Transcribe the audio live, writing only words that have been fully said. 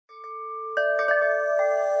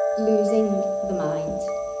Losing the mind.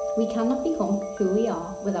 We cannot become who we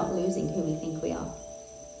are without losing who we think we are.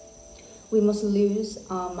 We must lose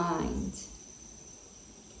our mind.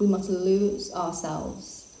 We must lose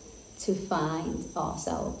ourselves to find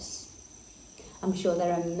ourselves. I'm sure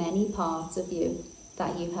there are many parts of you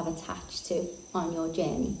that you have attached to on your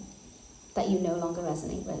journey that you no longer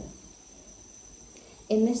resonate with.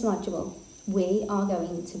 In this module, we are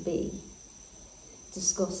going to be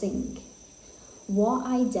discussing what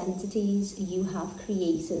identities you have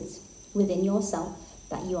created within yourself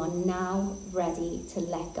that you are now ready to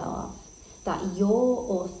let go of, that your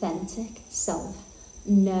authentic self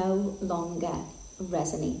no longer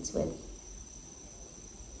resonates with.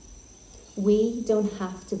 We don't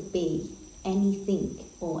have to be anything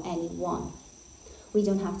or anyone. We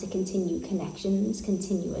don't have to continue connections,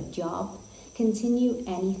 continue a job, continue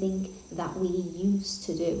anything that we used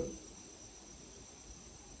to do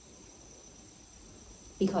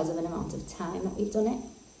because of an amount of time that we've done it,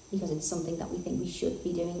 because it's something that we think we should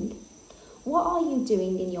be doing. What are you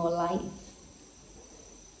doing in your life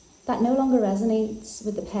that no longer resonates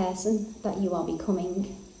with the person that you are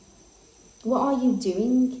becoming? What are you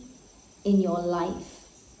doing in your life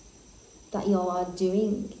that you are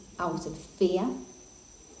doing out of fear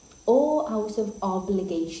or out of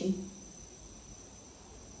obligation?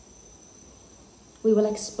 We will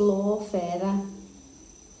explore further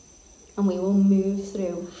and we will move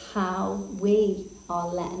through how we are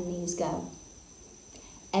letting these go.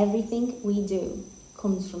 Everything we do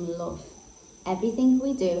comes from love. Everything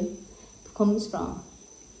we do comes from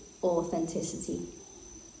authenticity.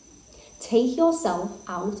 Take yourself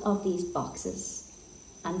out of these boxes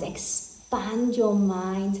and expand your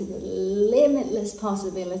mind to the limitless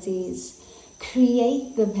possibilities.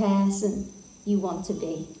 Create the person you want to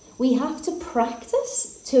be. We have to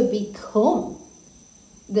practice to become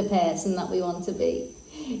the person that we want to be.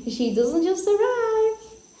 She doesn't just arrive.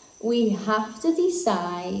 We have to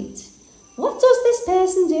decide, what does this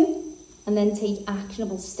person do? And then take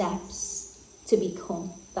actionable steps to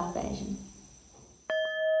become that version.